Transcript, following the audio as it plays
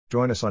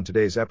Join us on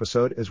today's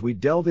episode as we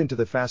delve into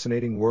the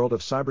fascinating world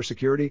of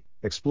cybersecurity,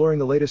 exploring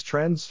the latest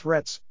trends,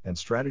 threats, and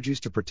strategies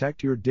to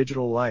protect your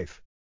digital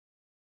life.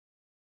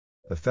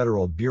 The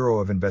Federal Bureau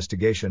of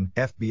Investigation,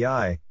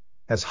 FBI,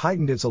 has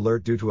heightened its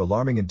alert due to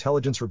alarming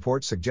intelligence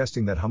reports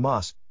suggesting that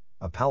Hamas,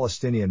 a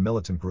Palestinian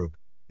militant group,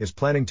 is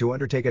planning to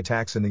undertake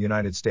attacks in the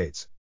United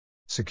States.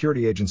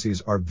 Security agencies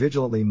are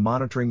vigilantly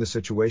monitoring the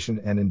situation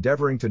and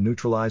endeavoring to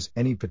neutralize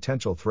any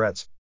potential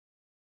threats.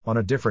 On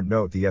a different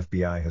note, the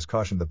FBI has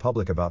cautioned the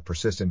public about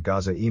persistent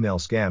Gaza email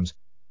scams,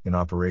 in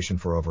operation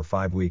for over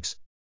 5 weeks.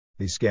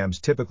 These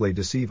scams typically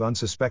deceive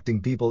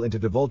unsuspecting people into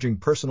divulging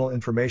personal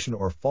information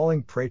or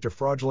falling prey to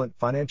fraudulent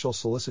financial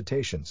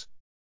solicitations.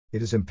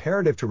 It is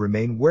imperative to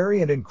remain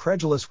wary and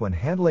incredulous when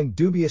handling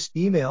dubious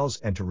emails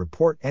and to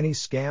report any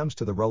scams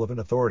to the relevant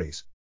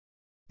authorities.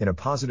 In a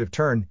positive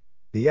turn,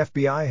 the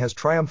FBI has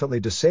triumphantly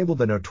disabled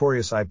the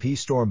notorious IP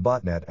Storm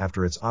botnet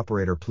after its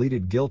operator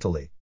pleaded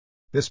guiltily.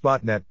 This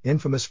botnet,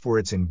 infamous for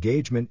its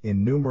engagement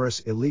in numerous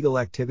illegal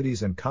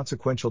activities and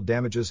consequential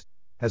damages,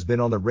 has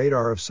been on the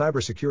radar of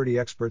cybersecurity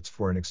experts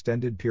for an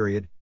extended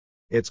period.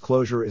 Its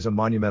closure is a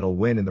monumental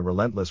win in the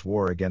relentless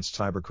war against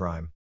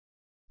cybercrime.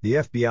 The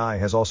FBI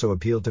has also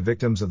appealed to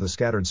victims of the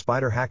Scattered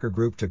Spider hacker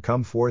group to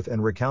come forth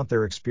and recount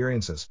their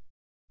experiences.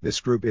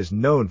 This group is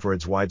known for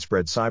its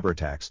widespread cyber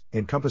attacks,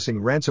 encompassing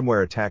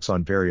ransomware attacks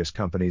on various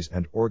companies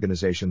and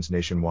organizations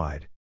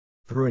nationwide.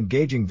 Through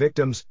engaging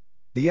victims,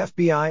 the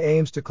FBI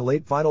aims to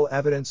collate vital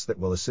evidence that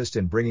will assist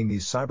in bringing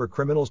these cyber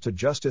criminals to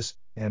justice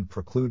and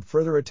preclude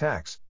further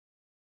attacks.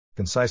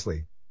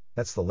 Concisely,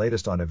 that's the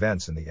latest on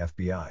events in the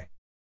FBI.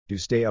 Do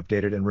stay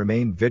updated and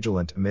remain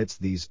vigilant amidst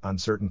these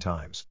uncertain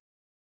times.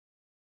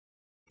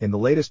 In the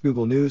latest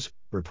Google news,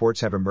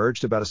 reports have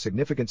emerged about a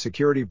significant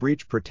security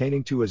breach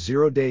pertaining to a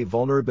zero-day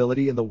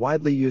vulnerability in the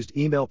widely used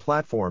email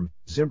platform,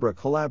 Zimbra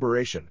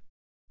Collaboration.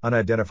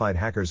 Unidentified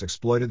hackers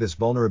exploited this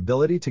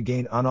vulnerability to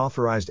gain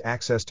unauthorized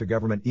access to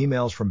government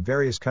emails from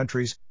various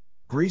countries,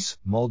 Greece,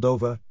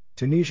 Moldova,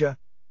 Tunisia,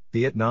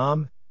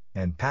 Vietnam,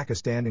 and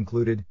Pakistan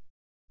included.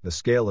 The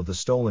scale of the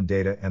stolen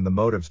data and the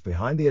motives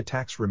behind the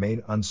attacks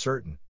remain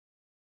uncertain.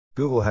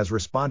 Google has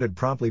responded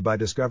promptly by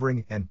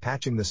discovering and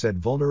patching the said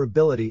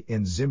vulnerability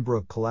in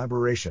Zimbra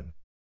Collaboration.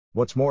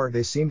 What's more,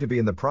 they seem to be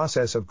in the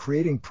process of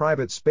creating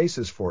private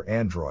spaces for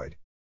Android.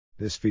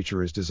 This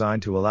feature is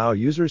designed to allow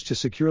users to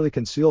securely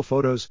conceal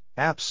photos,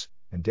 apps,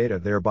 and data,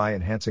 thereby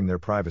enhancing their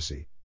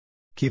privacy.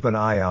 Keep an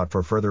eye out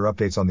for further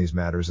updates on these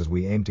matters as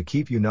we aim to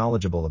keep you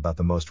knowledgeable about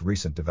the most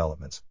recent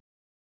developments.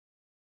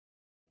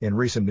 In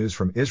recent news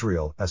from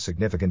Israel, a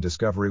significant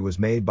discovery was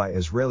made by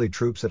Israeli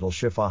troops at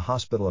Al-Shifa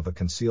hospital of a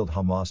concealed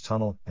Hamas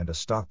tunnel and a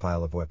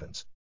stockpile of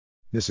weapons.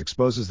 This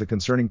exposes the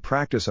concerning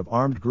practice of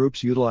armed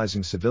groups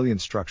utilizing civilian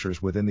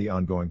structures within the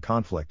ongoing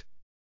conflict.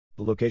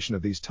 The location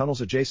of these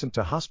tunnels adjacent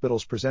to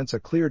hospitals presents a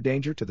clear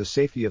danger to the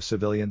safety of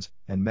civilians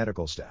and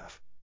medical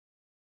staff.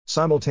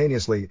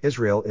 Simultaneously,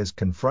 Israel is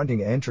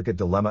confronting an intricate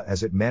dilemma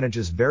as it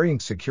manages varying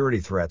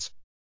security threats.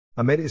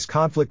 Amid its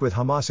conflict with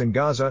Hamas in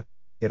Gaza,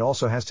 it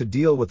also has to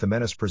deal with the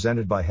menace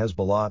presented by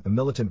Hezbollah, a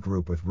militant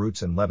group with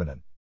roots in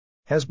Lebanon.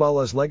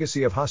 Hezbollah's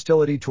legacy of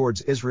hostility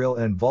towards Israel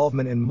and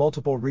involvement in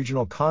multiple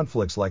regional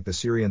conflicts like the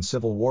Syrian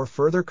civil war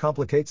further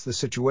complicates the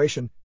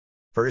situation.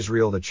 For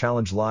Israel, the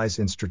challenge lies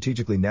in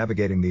strategically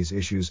navigating these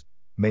issues,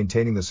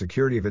 maintaining the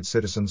security of its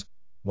citizens,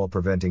 while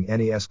preventing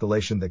any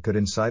escalation that could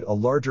incite a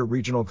larger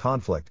regional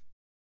conflict.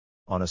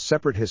 On a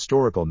separate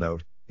historical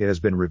note, it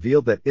has been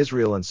revealed that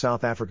Israel and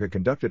South Africa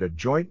conducted a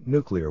joint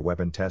nuclear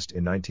weapon test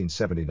in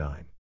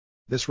 1979.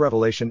 This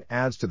revelation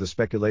adds to the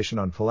speculation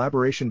on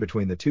collaboration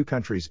between the two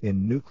countries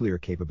in nuclear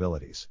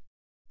capabilities.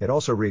 It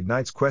also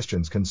reignites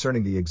questions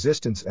concerning the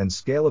existence and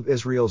scale of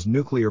Israel's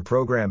nuclear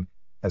program,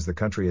 as the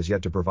country has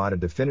yet to provide a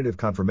definitive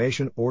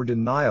confirmation or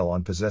denial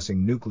on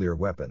possessing nuclear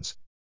weapons.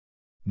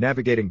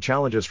 Navigating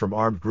challenges from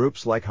armed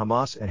groups like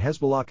Hamas and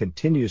Hezbollah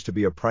continues to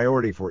be a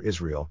priority for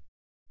Israel.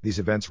 These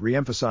events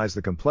re-emphasize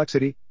the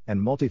complexity and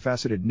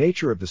multifaceted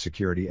nature of the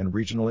security and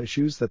regional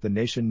issues that the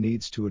nation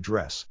needs to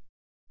address.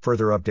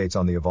 Further updates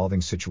on the evolving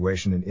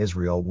situation in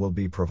Israel will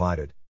be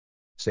provided.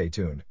 Stay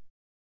tuned.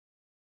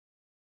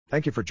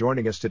 Thank you for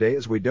joining us today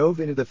as we dove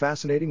into the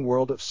fascinating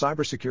world of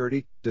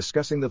cybersecurity,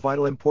 discussing the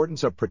vital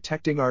importance of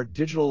protecting our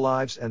digital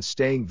lives and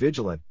staying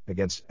vigilant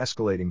against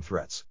escalating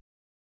threats.